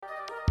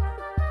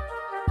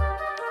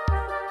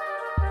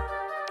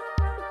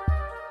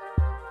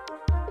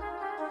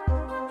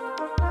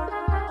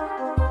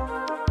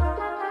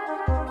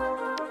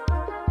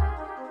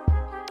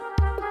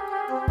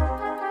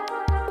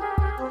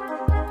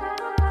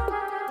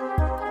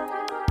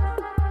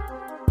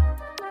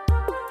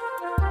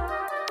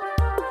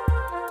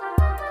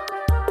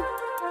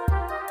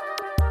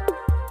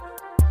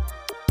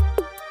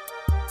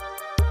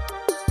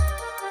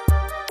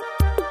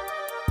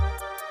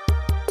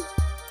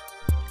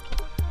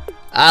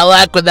I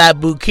like what that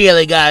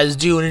Bukele guy is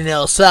doing in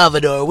El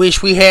Salvador.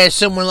 Wish we had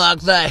someone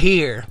like that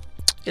here.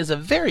 Is a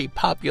very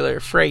popular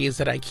phrase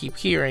that I keep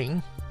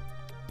hearing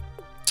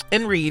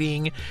and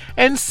reading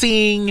and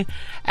seeing,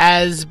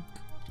 as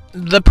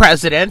the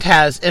president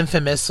has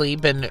infamously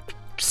been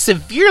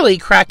severely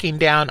cracking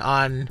down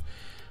on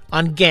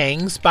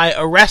gangs by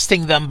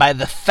arresting them by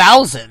the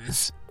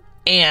thousands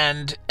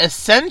and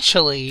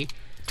essentially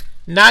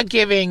not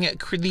giving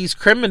these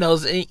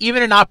criminals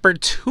even an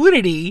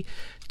opportunity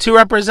to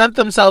represent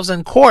themselves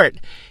in court.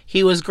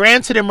 He was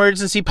granted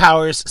emergency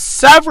powers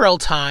several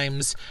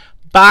times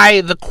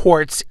by the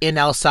courts in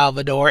El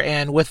Salvador,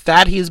 and with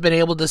that he's been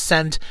able to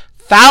send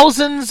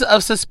thousands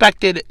of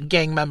suspected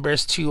gang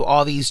members to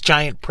all these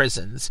giant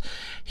prisons.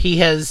 He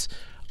has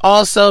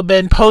also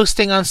been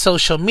posting on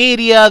social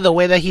media the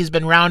way that he's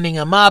been rounding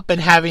them up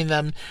and having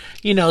them,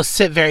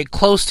 sit very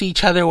close to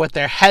each other with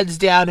their heads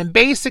down and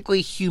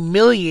basically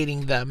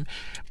humiliating them,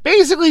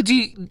 basically,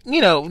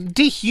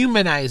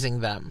 dehumanizing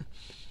them.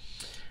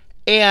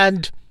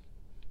 And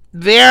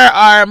there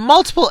are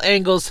multiple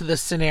angles to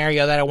this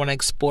scenario that I want to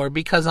explore,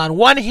 because on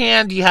one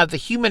hand, you have the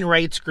human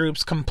rights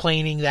groups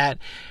complaining that,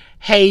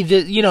 hey,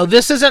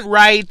 this isn't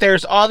right.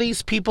 There's all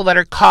these people that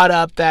are caught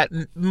up that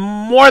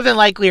more than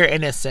likely are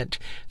innocent.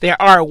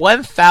 There are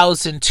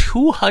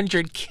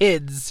 1,200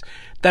 kids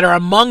that are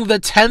among the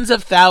tens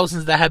of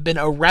thousands that have been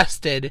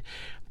arrested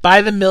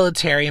by the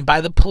military and by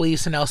the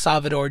police in El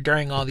Salvador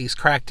during all these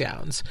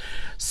crackdowns.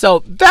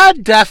 So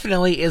that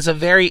definitely is a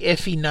very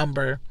iffy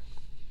number.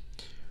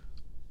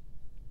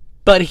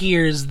 But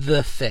here's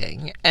the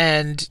thing,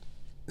 and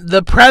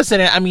the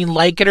president,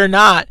 like it or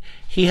not,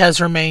 he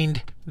has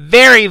remained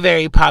very,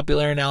 very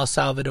popular in El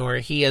Salvador.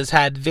 He has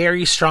had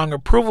very strong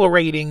approval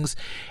ratings,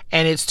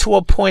 and it's to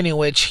a point in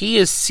which he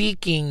is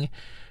seeking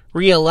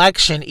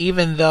re-election,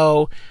 even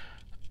though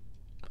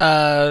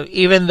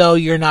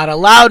you're not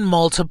allowed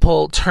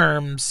multiple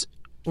terms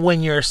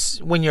when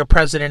you're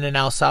president in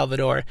El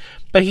Salvador.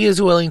 But he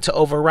is willing to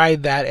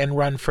override that and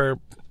run for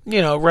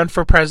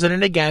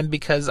president again,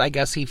 because I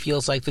guess he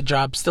feels like the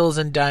job still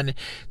isn't done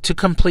to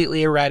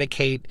completely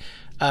eradicate,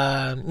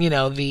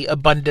 the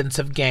abundance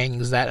of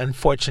gangs that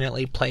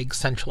unfortunately plague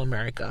Central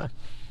America.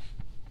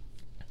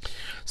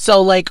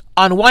 So,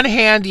 on one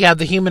hand, you have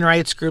the human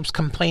rights groups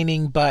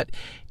complaining, but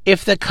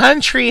if the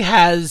country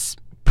has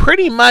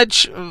pretty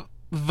much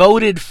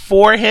voted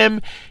for him,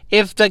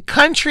 if the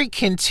country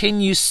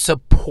continues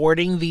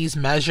supporting these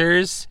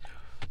measures,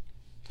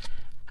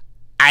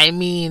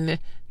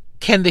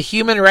 can the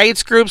human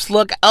rights groups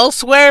look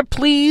elsewhere,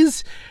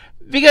 please?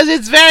 Because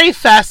it's very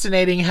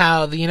fascinating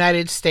how the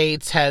United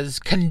States has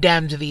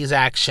condemned these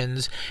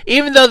actions.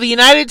 Even though the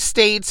United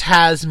States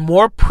has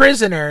more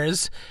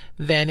prisoners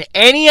than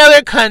any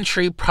other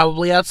country,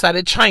 probably outside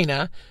of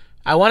China.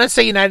 I want to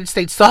say United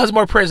States still has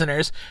more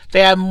prisoners. They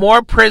have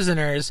more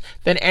prisoners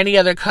than any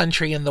other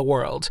country in the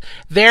world.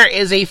 There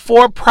is a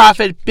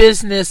for-profit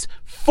business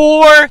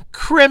for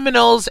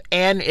criminals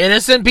and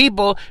innocent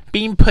people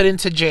being put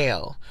into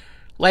jail.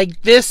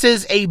 This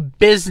is a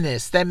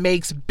business that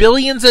makes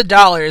billions of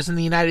dollars in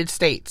the United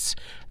States.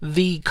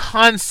 The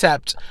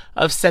concept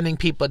of sending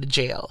people to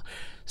jail.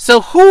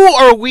 So who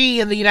are we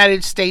in the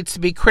United States to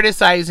be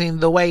criticizing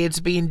the way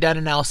it's being done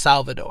in El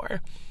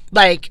Salvador?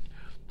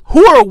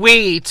 Who are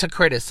we to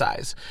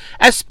criticize?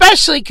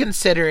 Especially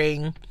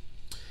considering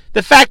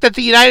the fact that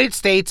the United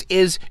States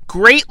is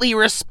greatly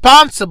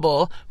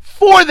responsible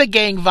for the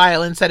gang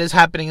violence that is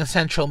happening in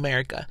Central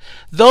America.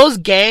 Those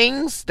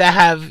gangs that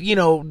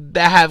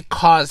have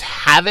caused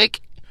havoc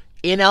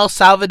in El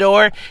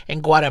Salvador,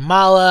 in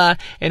Guatemala,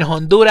 in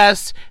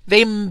Honduras,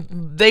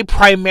 they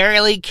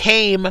primarily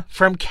came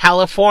from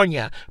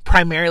California,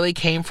 primarily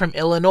came from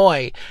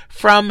Illinois,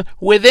 from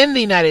within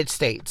the United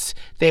States.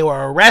 They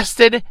were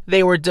arrested,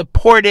 they were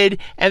deported,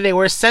 and they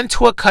were sent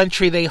to a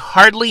country they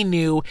hardly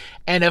knew.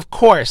 And of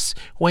course,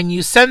 when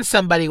you send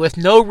somebody with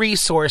no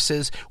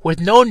resources,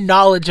 with no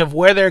knowledge of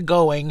where they're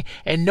going,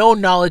 and no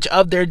knowledge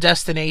of their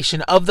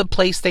destination, of the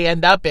place they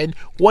end up in,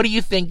 what do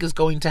you think is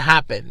going to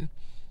happen?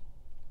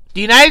 The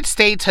United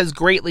States has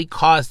greatly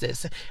caused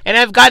this, and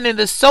I've gotten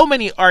into so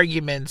many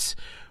arguments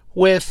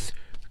with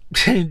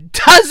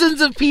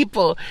dozens of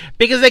people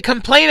because they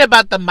complain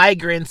about the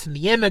migrants and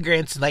the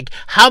immigrants and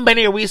how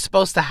many are we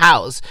supposed to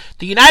house?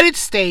 The United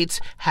States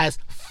has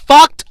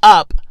fucked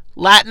up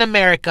Latin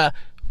America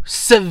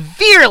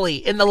severely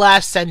in the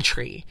last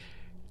century.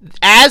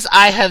 As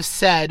I have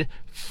said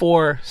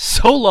for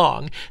so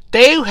long,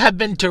 they have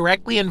been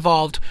directly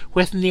involved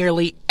with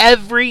nearly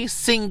every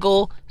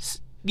single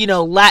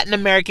Latin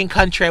American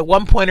country at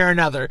one point or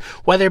another,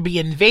 whether it be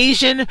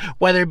invasion,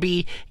 whether it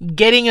be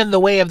getting in the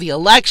way of the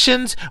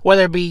elections,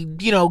 whether it be,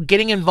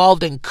 getting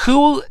involved in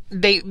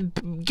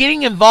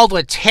getting involved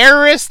with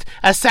terrorist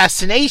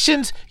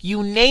assassinations,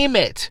 you name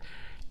it.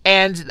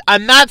 And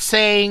I'm not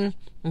saying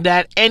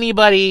that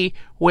anybody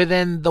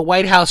within the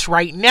White House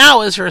right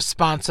now is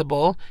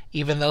responsible,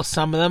 even though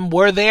some of them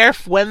were there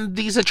when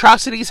these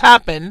atrocities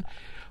happened.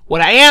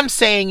 What I am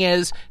saying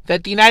is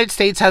that the United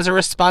States has a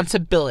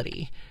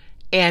responsibility.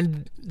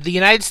 And the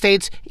United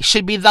States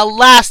should be the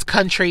last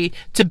country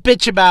to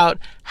bitch about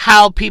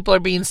how people are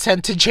being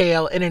sent to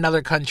jail in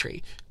another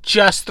country.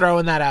 Just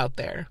throwing that out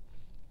there.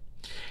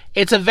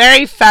 It's a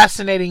very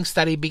fascinating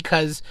study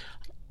because,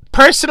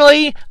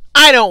 personally,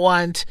 I don't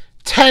want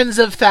tens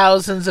of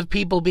thousands of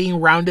people being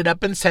rounded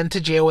up and sent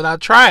to jail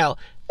without trial.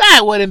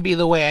 That wouldn't be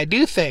the way I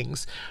do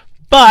things.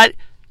 But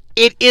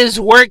it is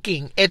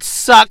working. It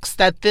sucks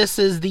that this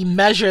is the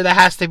measure that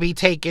has to be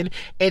taken.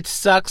 It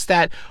sucks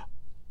that,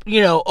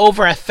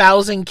 over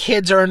 1,000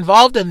 kids are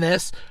involved in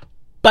this,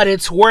 but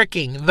it's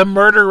working. The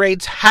murder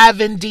rates have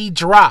indeed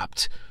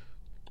dropped.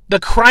 The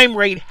crime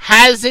rate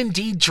has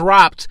indeed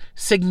dropped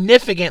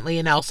significantly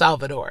in El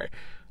Salvador.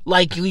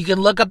 Like, you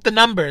can look up the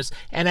numbers.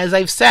 And as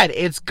I've said,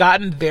 it's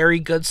gotten very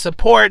good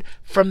support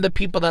from the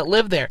people that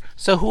live there.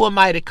 So who am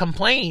I to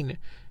complain?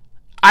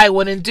 I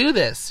wouldn't do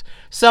this.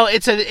 So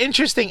it's an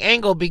interesting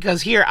angle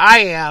because here I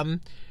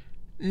am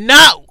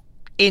not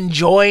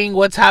enjoying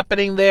what's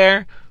happening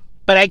there,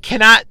 but I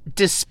cannot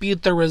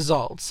dispute the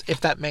results, if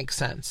that makes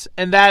sense.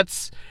 And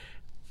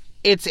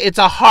it's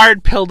a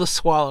hard pill to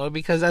swallow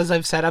because, as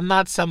I've said,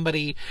 I'm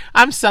somebody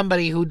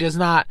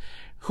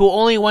who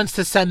only wants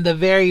to send the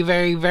very,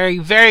 very, very,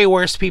 very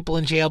worst people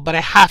in jail, but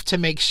I have to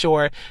make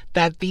sure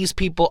that these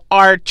people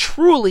are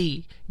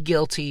truly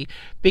guilty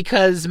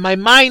because my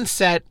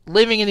mindset,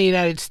 living in the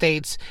United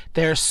States,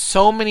 there are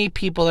so many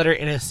people that are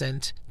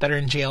innocent that are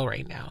in jail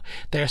right now.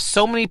 There are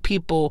so many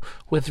people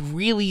with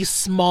really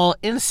small,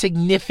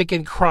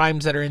 insignificant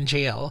crimes that are in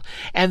jail.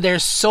 And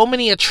there's so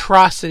many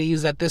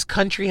atrocities that this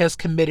country has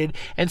committed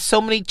and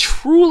so many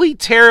truly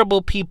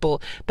terrible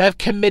people that have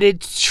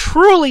committed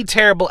truly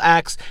terrible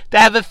acts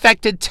that have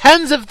affected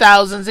tens of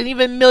thousands and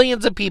even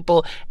millions of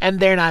people, and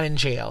they're not in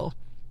jail.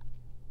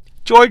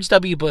 George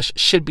W. Bush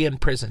should be in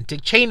prison.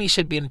 Dick Cheney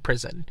should be in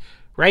prison,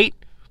 right?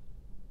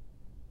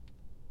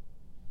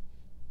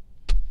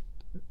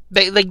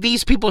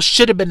 These people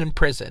should have been in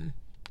prison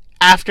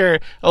after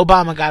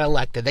Obama got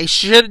elected. There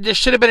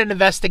should have been an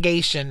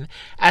investigation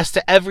as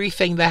to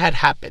everything that had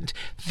happened.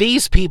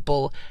 These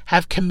people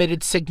have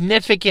committed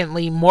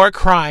significantly more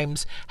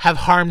crimes, have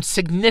harmed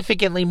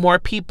significantly more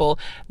people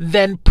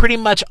than pretty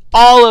much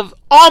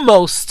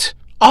almost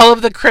all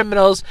of the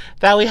criminals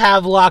that we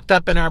have locked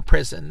up in our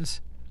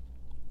prisons.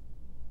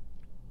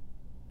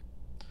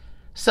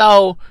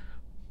 So,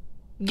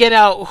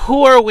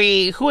 who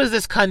is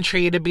this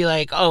country to be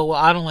like, oh, well,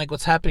 I don't like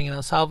what's happening in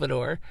El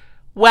Salvador.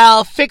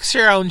 Well, fix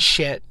your own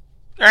shit.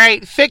 All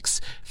right? Fix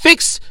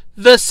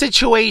the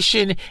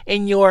situation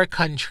in your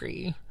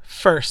country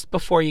first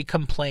before you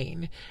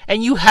complain.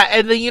 And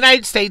the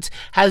United States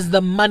has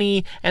the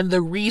money and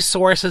the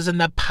resources and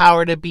the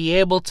power to be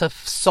able to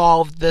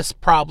solve this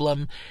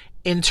problem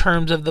in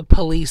terms of the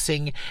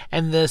policing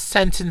and the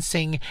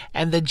sentencing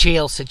and the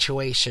jail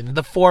situation,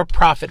 the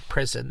for-profit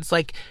prisons.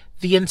 Like,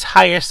 the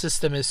entire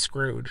system is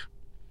screwed.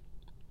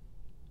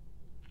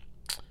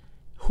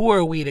 Who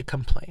are we to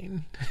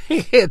complain?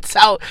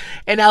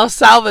 And El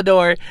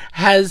Salvador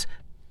has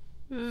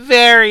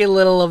very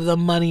little of the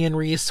money and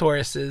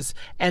resources,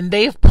 and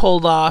they've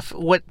pulled off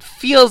what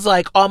feels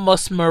like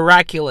almost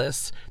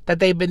miraculous, that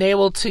they've been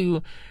able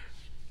to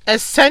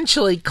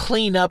essentially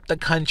clean up the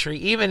country,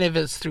 even if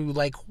it's through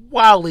like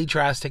wildly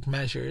drastic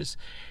measures.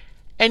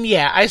 And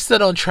yeah, I still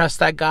don't trust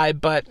that guy,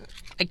 but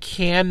I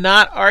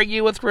cannot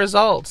argue with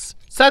results.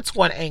 So that's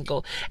one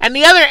angle. And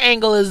the other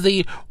angle is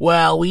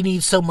we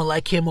need someone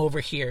like him over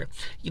here.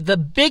 The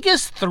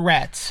biggest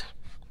threat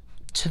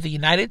to the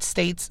United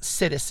States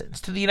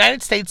citizens, to the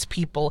United States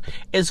people,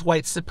 is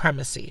white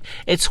supremacy.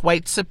 It's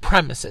white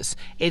supremacists.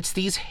 It's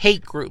these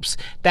hate groups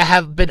that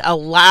have been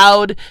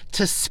allowed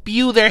to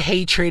spew their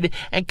hatred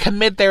and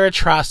commit their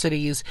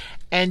atrocities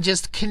and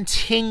just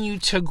continue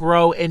to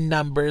grow in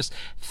numbers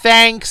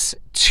thanks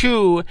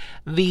to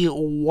the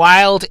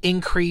wild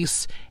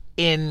increase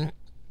in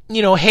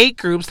hate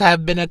groups that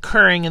have been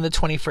occurring in the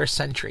 21st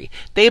century.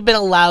 They've been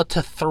allowed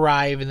to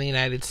thrive in the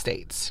United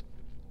States.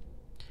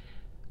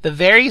 The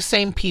very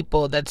same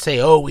people that say,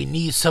 oh, we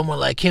need someone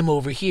like him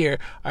over here,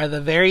 are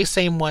the very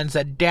same ones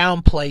that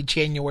downplay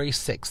January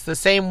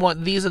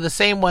 6th. These are the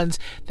same ones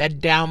that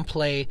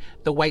downplay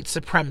the white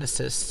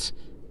supremacists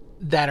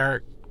that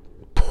are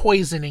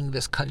poisoning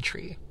this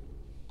country.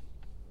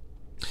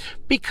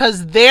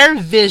 Because their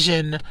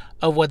vision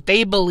of what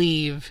they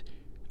believe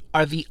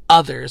are the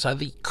others, are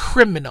the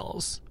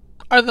criminals,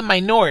 are the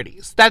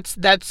minorities. That's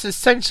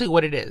essentially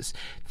what it is.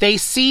 They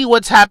see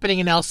what's happening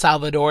in El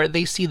Salvador.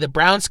 They see the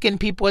brown-skinned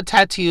people with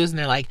tattoos, and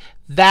they're like,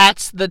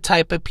 that's the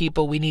type of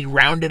people we need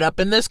rounded up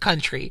in this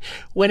country.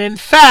 When in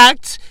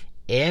fact,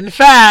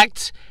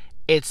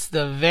 it's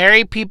the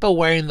very people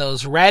wearing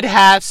those red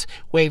hats,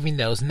 waving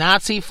those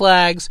Nazi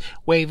flags,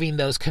 waving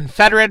those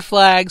Confederate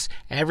flags,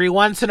 every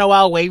once in a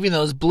while waving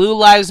those Blue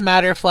Lives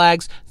Matter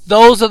flags.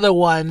 Those are the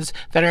ones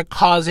that are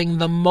causing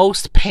the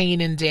most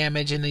pain and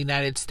damage in the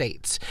United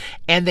States.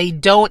 And they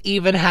don't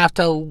even have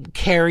to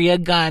carry a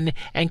gun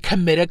and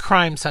commit a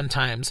crime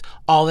sometimes.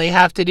 All they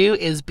have to do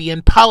is be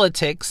in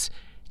politics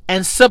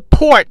and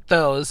support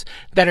those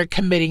that are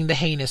committing the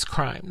heinous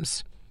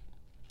crimes.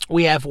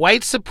 We have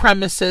white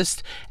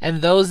supremacists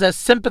and those that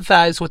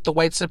sympathize with the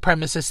white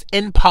supremacists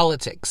in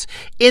politics,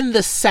 in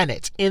the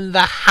Senate, in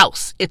the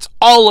House. It's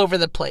all over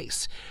the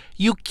place.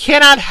 You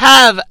cannot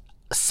have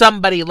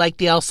somebody like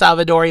the El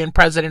Salvadorian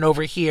president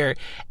over here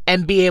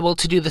and be able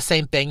to do the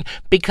same thing,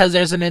 because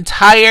there's an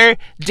entire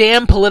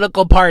damn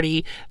political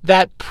party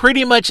that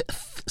pretty much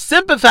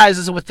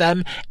sympathizes with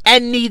them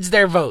and needs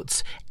their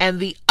votes. And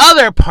the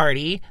other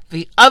party,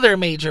 the other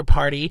major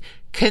party,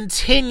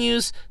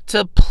 continues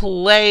to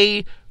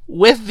play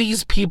with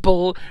these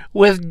people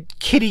with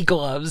kitty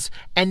gloves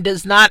and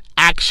does not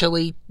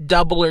actually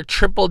double or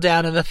triple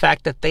down on the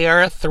fact that they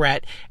are a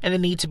threat and they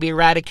need to be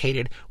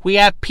eradicated. We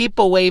have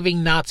people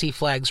waving Nazi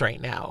flags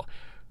right now.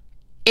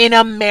 In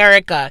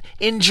America,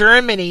 in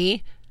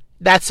Germany,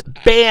 that's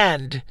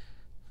banned.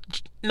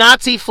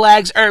 Nazi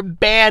flags are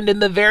banned in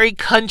the very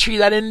country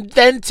that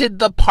invented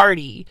the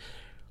party.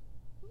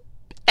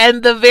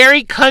 And the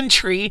very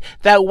country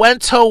that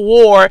went to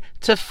war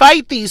to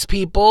fight these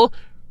people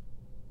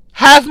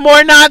have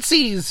more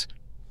Nazis.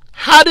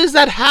 How does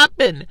that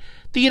happen?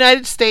 The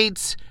United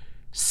States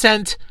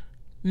sent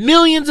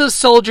millions of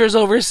soldiers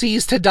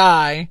overseas to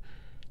die,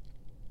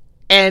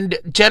 and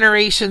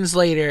generations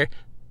later,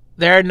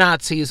 there are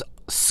Nazis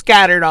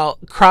scattered all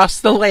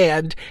across the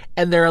land,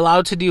 and they're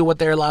allowed to do what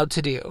they're allowed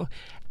to do.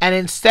 And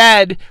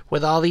instead,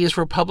 with all these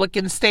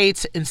Republican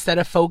states, instead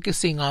of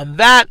focusing on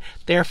that,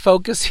 they're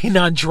focusing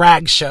on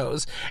drag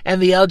shows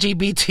and the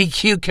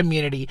LGBTQ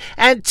community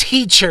and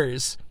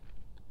teachers.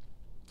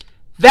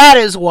 That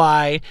is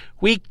why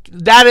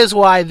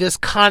this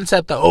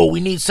concept of, we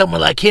need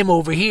someone like him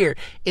over here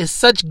is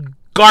such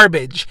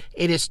garbage.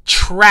 It is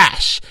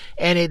trash.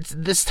 And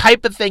this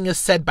type of thing is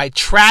said by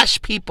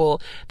trash people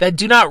that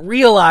do not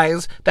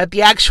realize that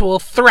the actual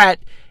threat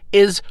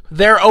is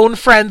their own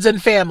friends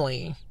and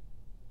family.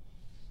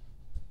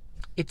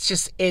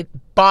 It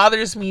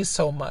bothers me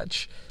so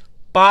much.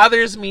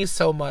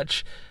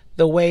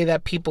 The way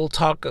that people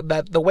talk,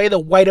 the way the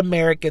white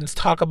Americans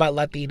talk about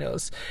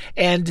Latinos.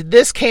 And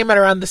this came at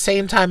around the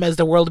same time as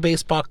the World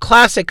Baseball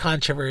Classic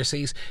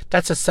controversies.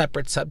 That's a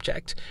separate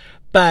subject.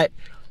 But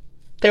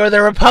there were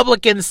the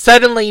Republicans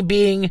suddenly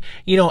being,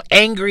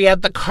 angry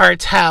at the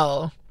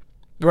cartel,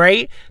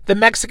 right? The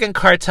Mexican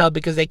cartel,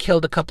 because they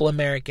killed a couple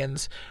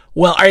Americans.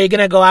 Well, are you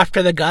going to go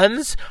after the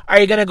guns? Are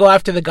you going to go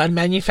after the gun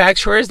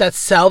manufacturers that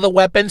sell the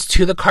weapons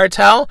to the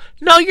cartel?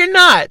 No, you're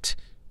not.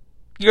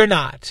 You're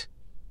not.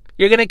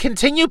 You're going to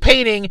continue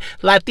painting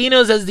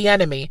Latinos as the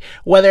enemy,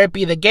 whether it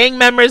be the gang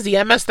members,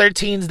 the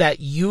MS-13s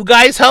that you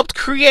guys helped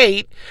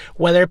create,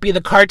 whether it be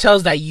the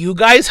cartels that you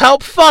guys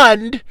helped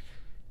fund.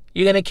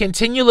 You're going to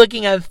continue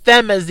looking at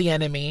them as the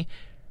enemy,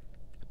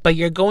 but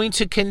you're going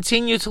to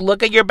continue to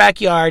look at your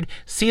backyard,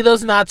 see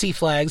those Nazi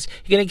flags.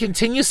 You're going to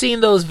continue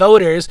seeing those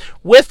voters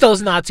with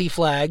those Nazi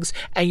flags,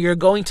 and you're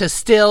going to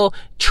still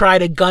try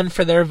to gun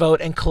for their vote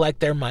and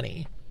collect their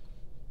money.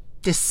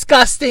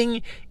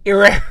 Disgusting,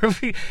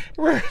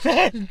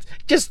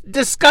 just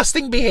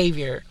disgusting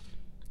behavior.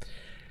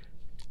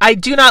 I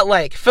do not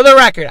like, for the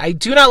record,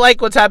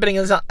 what's happening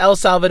in El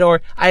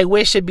Salvador. I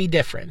wish it'd be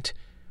different.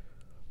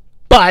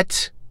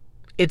 But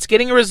it's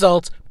getting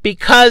results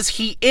because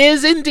he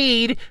is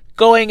indeed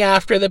going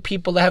after the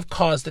people that have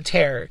caused the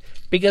terror.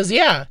 Because,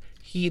 there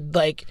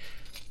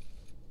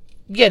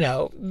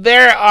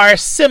are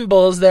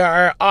symbols, there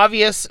are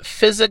obvious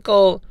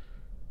physical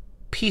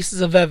pieces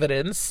of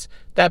evidence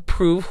that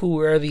prove who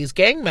are these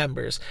gang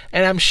members.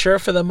 And I'm sure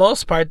for the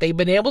most part, they've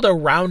been able to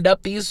round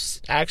up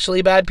these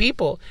actually bad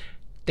people.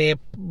 They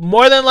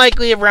more than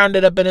likely have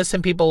rounded up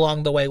innocent people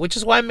along the way, which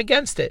is why I'm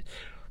against it.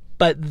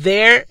 But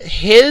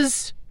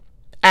his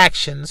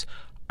actions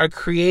are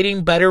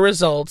creating better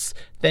results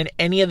than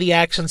any of the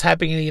actions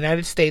happening in the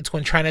United States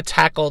when trying to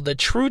tackle the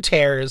true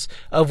terrors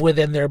of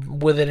within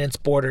its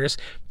borders,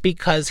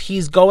 because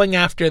he's going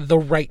after the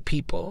right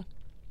people.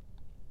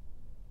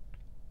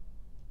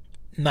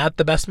 Not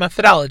the best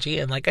methodology,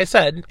 and like I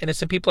said,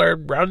 innocent people are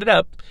rounded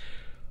up,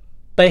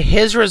 but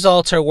his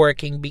results are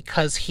working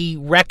because he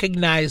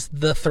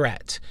recognized the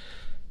threat.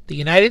 The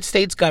United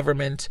States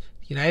government,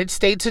 the United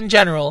States in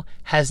general,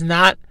 has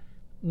not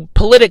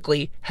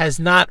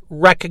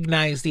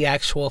recognized the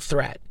actual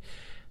threat.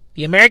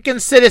 The American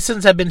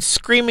citizens have been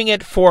screaming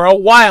it for a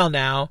while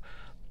now,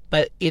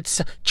 but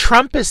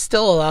Trump is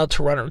still allowed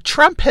to run.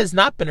 Trump has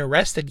not been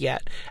arrested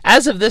yet.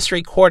 As of this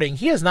recording,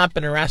 he has not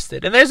been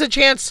arrested, and there's a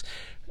chance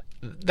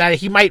that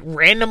he might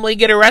randomly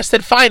get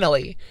arrested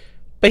finally.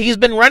 But he's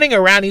been running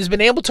around. He's been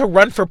able to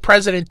run for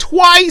president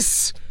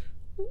twice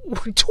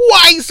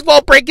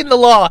while breaking the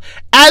law,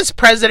 as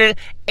president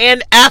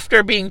and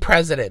after being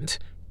president.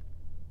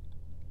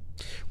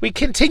 We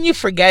continue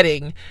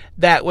forgetting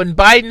that when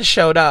Biden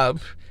showed up,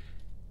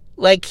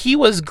 he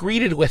was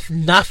greeted with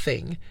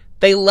nothing.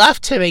 They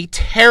left him a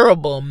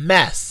terrible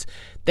mess.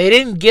 They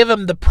didn't give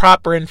him the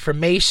proper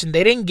information.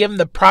 They didn't give him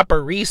the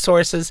proper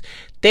resources.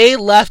 They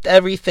left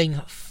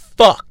everything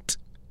fucked.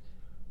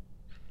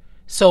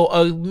 So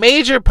a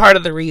major part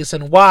of the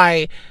reason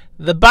why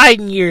the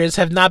Biden years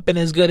have not been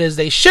as good as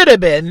they should have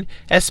been,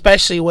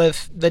 especially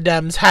with the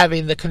Dems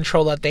having the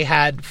control that they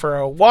had for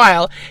a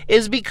while,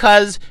 is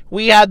because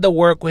we had to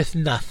work with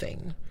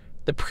nothing.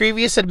 The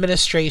previous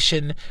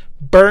administration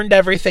burned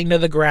everything to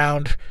the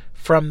ground,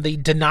 from the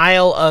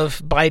denial of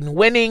Biden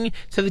winning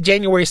to the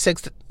January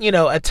 6th,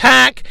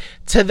 attack,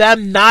 to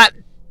them not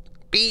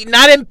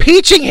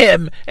impeaching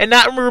him and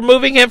not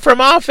removing him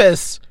from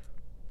office.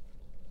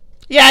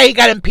 Yeah, he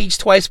got impeached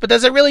twice, but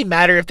does it really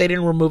matter if they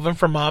didn't remove him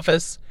from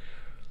office?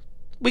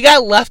 We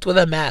got left with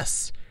a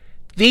mess.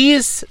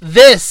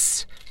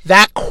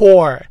 That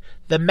core,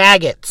 the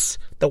maggots,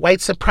 the white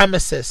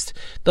supremacists,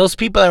 those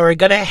people that were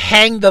going to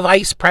hang the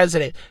vice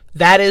president,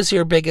 that is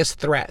your biggest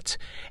threat.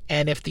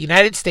 And if the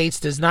United States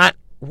does not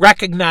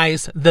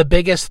recognize the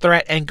biggest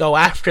threat and go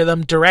after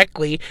them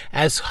directly,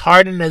 as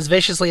hard and as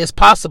viciously as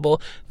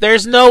possible,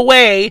 there's no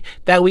way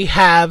that we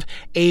have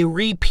a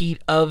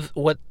repeat of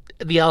what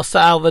the El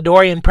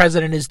Salvadorian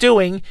president is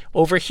doing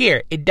over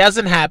here. It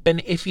doesn't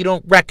happen if you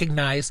don't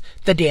recognize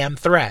the damn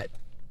threat.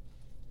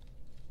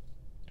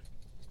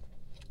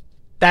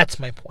 That's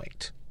my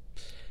point.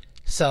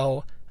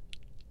 So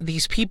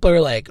these people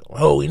are like,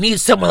 oh, we need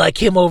someone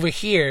like him over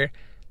here.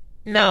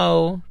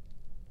 No,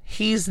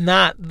 he's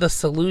not the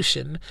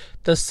solution.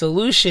 The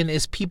solution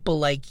is people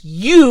like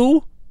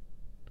you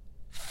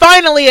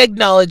finally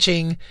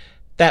acknowledging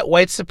that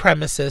white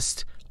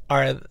supremacists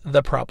are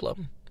the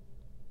problem.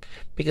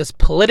 Because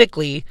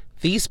politically,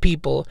 these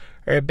people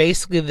are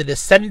basically the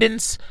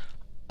descendants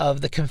of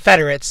the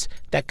Confederates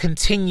that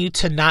continue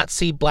to not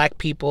see black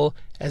people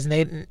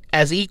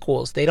as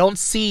equals. They don't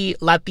see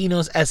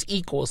Latinos as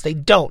equals. They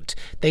don't.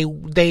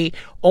 They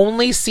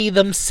only see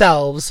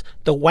themselves,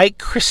 the white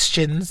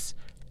Christians,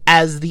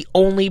 as the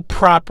only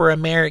proper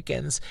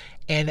Americans.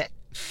 And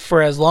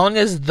for as long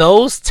as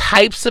those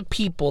types of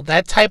people,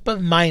 that type of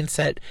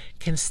mindset,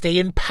 can stay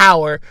in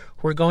power,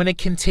 we're going to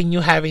continue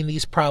having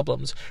these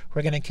problems.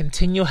 We're going to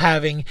continue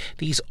having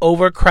these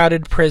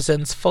overcrowded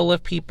prisons full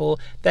of people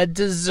that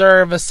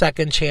deserve a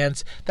second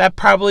chance, that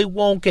probably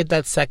won't get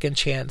that second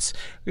chance.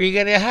 We're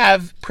going to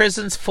have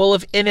prisons full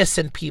of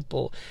innocent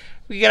people.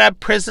 We're going to have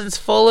prisons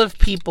full of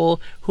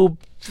people who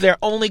their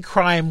only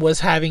crime was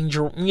having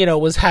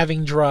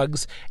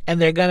drugs, and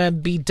they're going to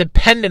be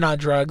dependent on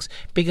drugs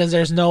because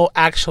there's no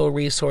actual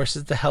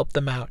resources to help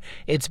them out.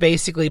 It's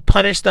basically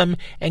punish them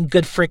and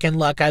good freaking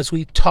luck as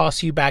we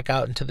toss you back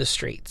out into the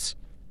streets.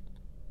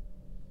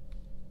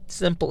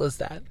 Simple as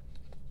that.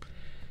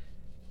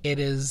 It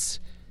is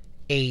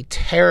a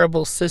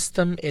terrible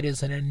system. It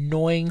is an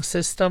annoying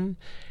system,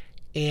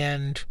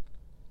 and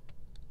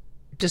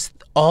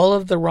just all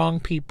of the wrong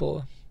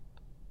people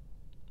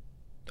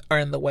are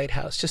in the White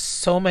House. Just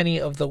so many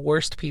of the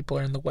worst people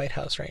are in the White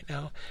House right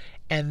now.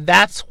 And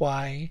that's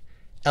why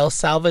El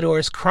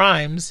Salvador's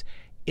crimes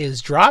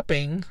is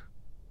dropping,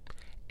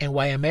 and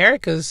why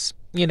America's,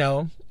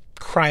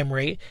 crime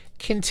rate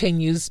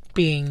continues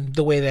being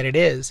the way that it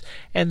is.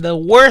 And the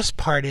worst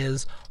part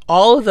is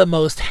all of the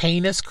most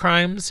heinous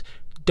crimes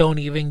don't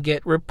even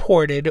get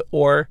reported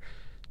or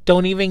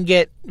don't even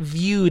get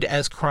viewed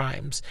as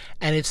crimes.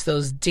 And it's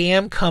those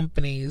damn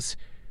companies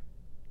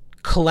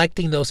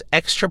collecting those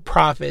extra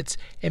profits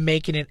and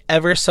making it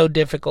ever so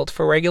difficult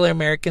for regular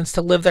Americans to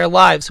live their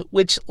lives,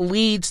 which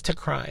leads to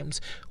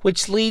crimes,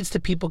 which leads to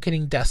people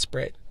getting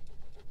desperate.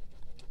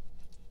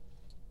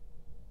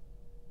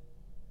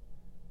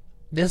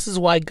 This is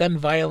why gun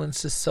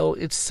violence is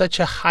it's such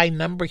a high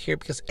number here,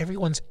 because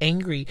everyone's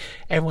angry.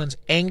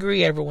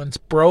 Everyone's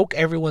broke,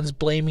 everyone's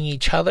blaming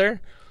each other.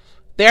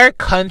 There are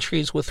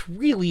countries with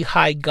really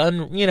high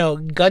gun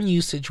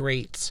usage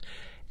rates,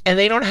 and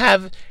they don't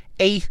have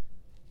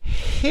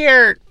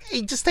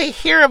just a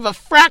hair of a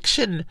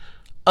fraction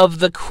of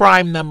the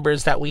crime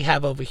numbers that we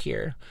have over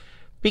here,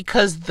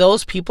 because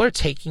those people are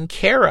taken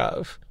care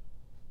of.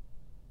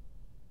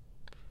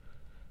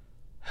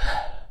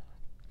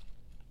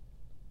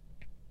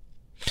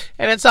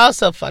 And it's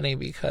also funny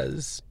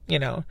because,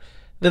 the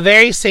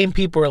very same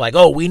people are like,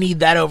 oh, we need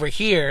that over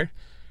here.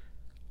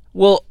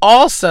 Well,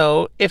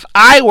 also, if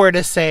I were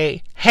to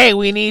say, hey,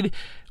 we need,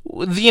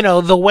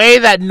 the way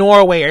that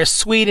Norway or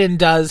Sweden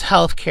does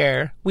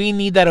healthcare, we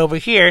need that over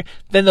here,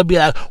 then they'll be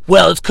like,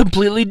 well, it's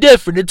completely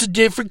different. It's a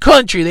different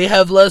country. They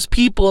have less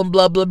people and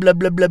blah, blah, blah,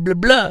 blah, blah, blah,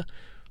 blah.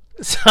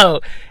 So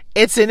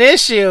it's an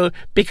issue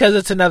because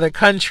it's another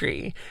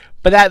country.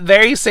 But that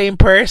very same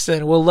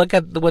person will look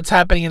at what's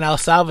happening in El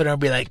Salvador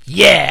and be like,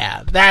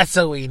 yeah, that's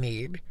what we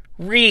need.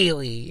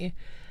 Really?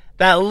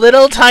 That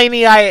little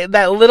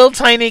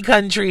tiny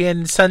country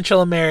in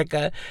Central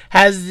America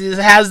has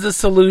the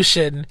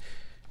solution.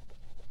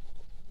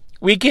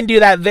 We can do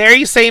that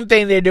very same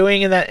thing they're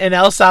doing in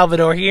El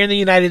Salvador here in the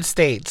United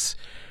States,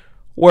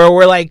 where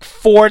we're like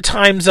 4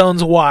 time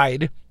zones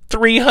wide,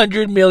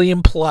 300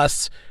 million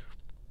plus,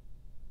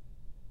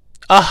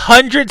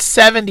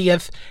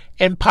 170th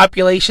in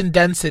population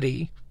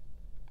density.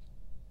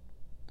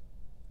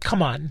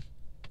 Come on.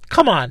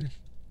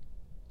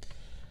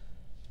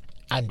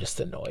 I'm just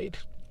annoyed.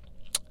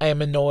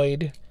 I'm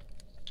annoyed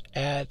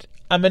that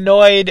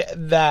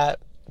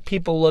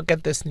people look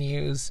at this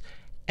news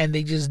and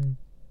they just,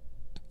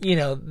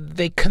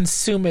 they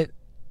consume it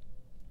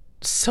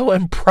so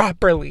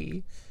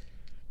improperly.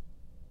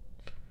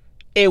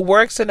 It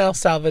works in El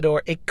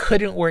Salvador. It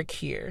couldn't work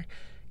here.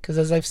 Because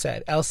as I've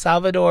said, El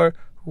Salvador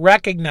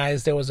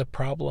recognized there was a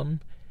problem,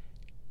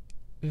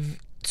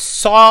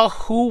 saw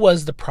who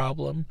was the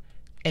problem,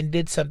 and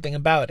did something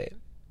about it.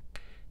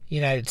 The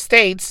United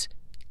States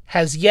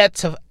has yet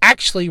to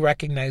actually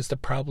recognize the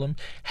problem,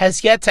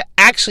 has yet to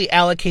actually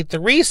allocate the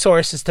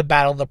resources to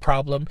battle the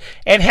problem,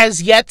 and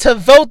has yet to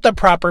vote the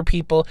proper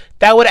people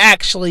that would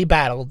actually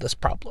battle this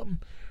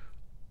problem.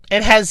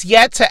 And has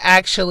yet to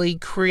actually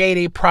create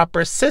a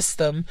proper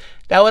system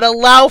that would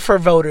allow for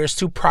voters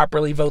to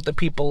properly vote the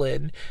people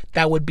in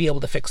that would be able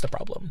to fix the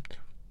problem.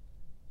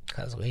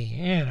 Because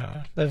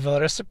the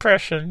voter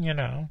suppression,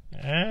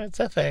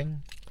 it's a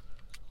thing.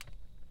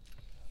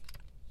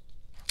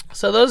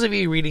 So those of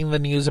you reading the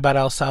news about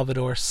El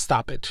Salvador,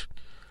 stop it.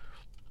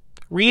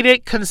 Read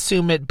it,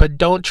 consume it, but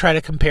don't try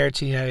to compare it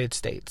to the United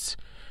States.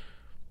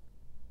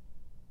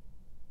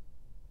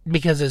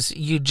 Because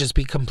you'd just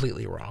be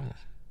completely wrong.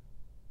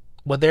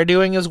 What they're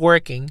doing is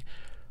working,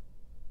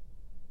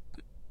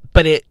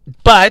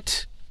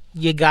 but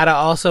you gotta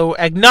also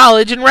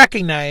acknowledge and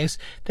recognize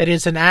that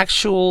it's an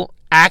actual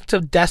act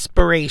of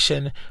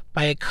desperation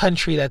by a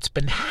country that's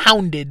been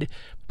hounded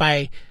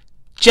by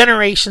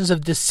generations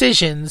of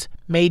decisions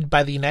made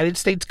by the United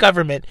States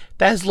government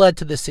that has led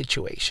to this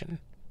situation.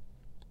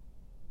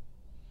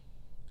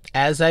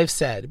 As I've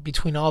said,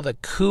 between all the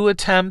coup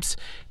attempts,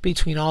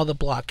 between all the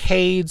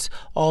blockades,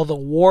 all the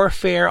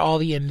warfare, all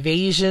the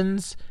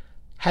invasions,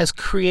 has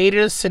created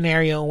a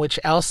scenario in which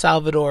El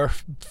Salvador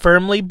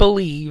firmly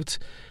believed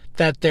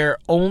that their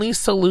only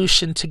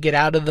solution to get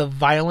out of the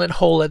violent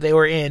hole that they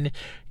were in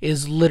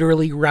is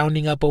literally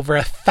rounding up over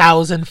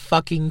 1,000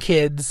 fucking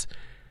kids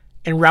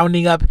and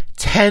rounding up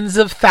tens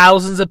of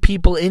thousands of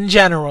people in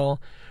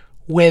general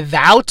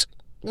without,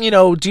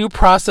 due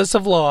process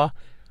of law,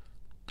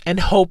 and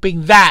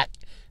hoping that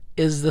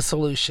is the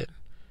solution.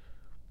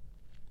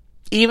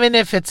 Even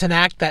if it's an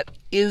act that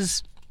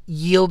is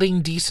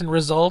yielding decent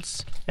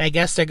results. I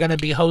guess they're going to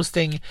be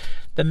hosting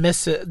the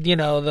Miss,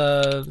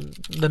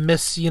 the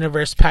Miss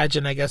Universe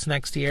pageant, I guess,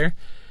 next year.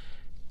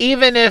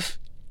 Even if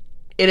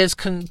it has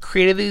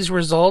created these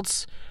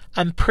results,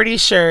 I'm pretty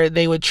sure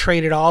they would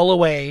trade it all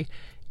away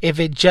if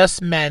it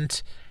just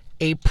meant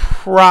a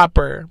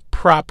proper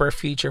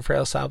future for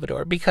El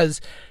Salvador.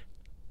 Because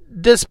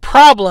this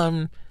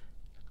problem,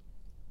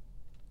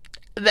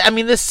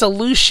 this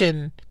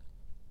solution,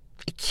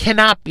 it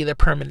cannot be the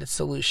permanent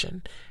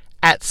solution.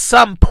 At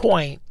some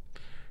point,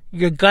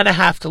 you're going to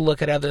have to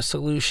look at other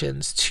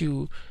solutions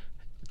to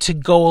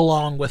go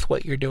along with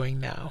what you're doing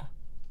now.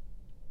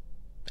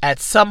 At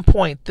some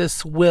point,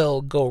 this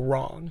will go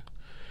wrong.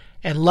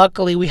 And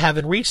luckily, we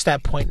haven't reached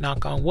that point,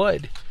 knock on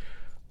wood.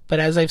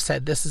 But as I've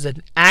said, this is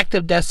an act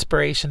of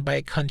desperation by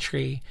a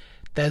country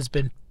that has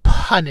been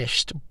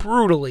punished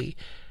brutally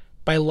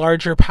by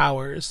larger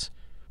powers.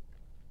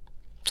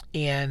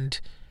 And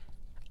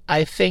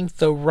I think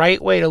the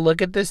right way to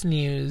look at this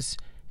news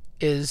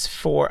is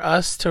for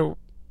us to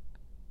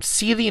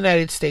see the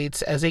United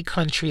States as a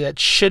country that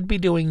should be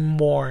doing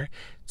more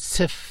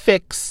to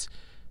fix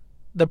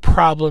the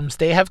problems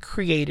they have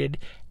created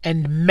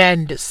and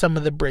mend some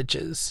of the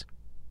bridges.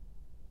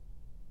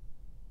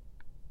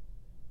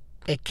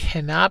 It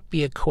cannot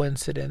be a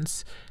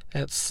coincidence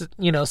that,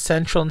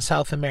 Central and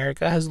South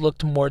America has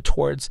looked more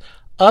towards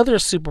other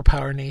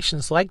superpower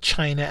nations like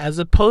China as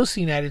opposed to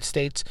the United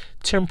States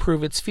to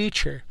improve its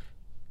future.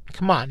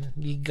 Come on,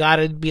 you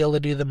gotta be able to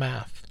do the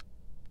math.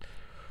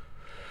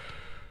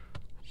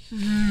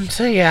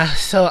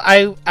 So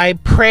I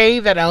pray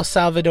that El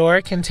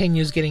Salvador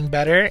continues getting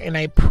better, and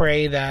I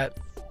pray that,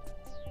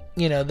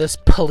 this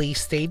police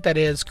state that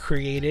it has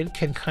created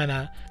can kind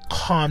of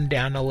calm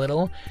down a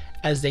little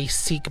as they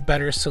seek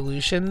better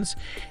solutions.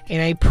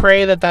 And I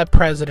pray that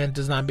president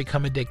does not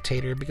become a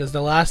dictator, because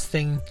the last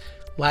thing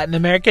Latin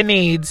America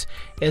needs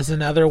is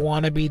another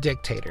wannabe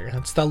dictator.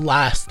 That's the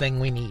last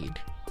thing we need.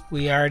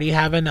 We already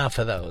have enough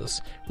of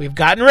those. We've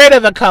gotten rid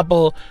of a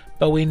couple,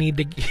 but we need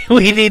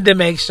to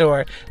make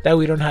sure that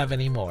we don't have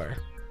any more.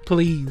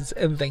 Please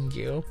and thank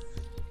you.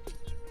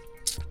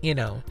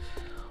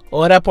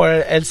 Ora por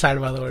El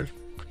Salvador.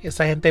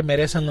 Esa gente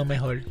merecen lo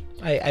mejor.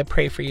 I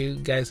pray for you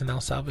guys in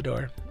El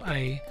Salvador.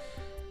 I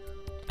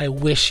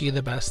wish you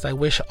the best. I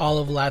wish all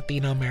of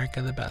Latino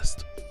America the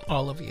best.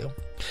 All of you.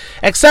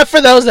 Except for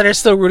those that are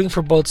still rooting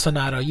for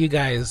Bolsonaro. You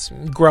guys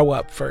grow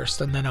up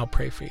first, and then I'll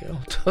pray for you.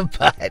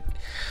 But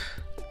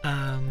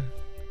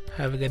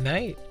have a good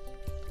night.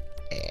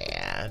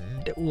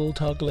 And we'll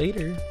talk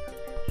later.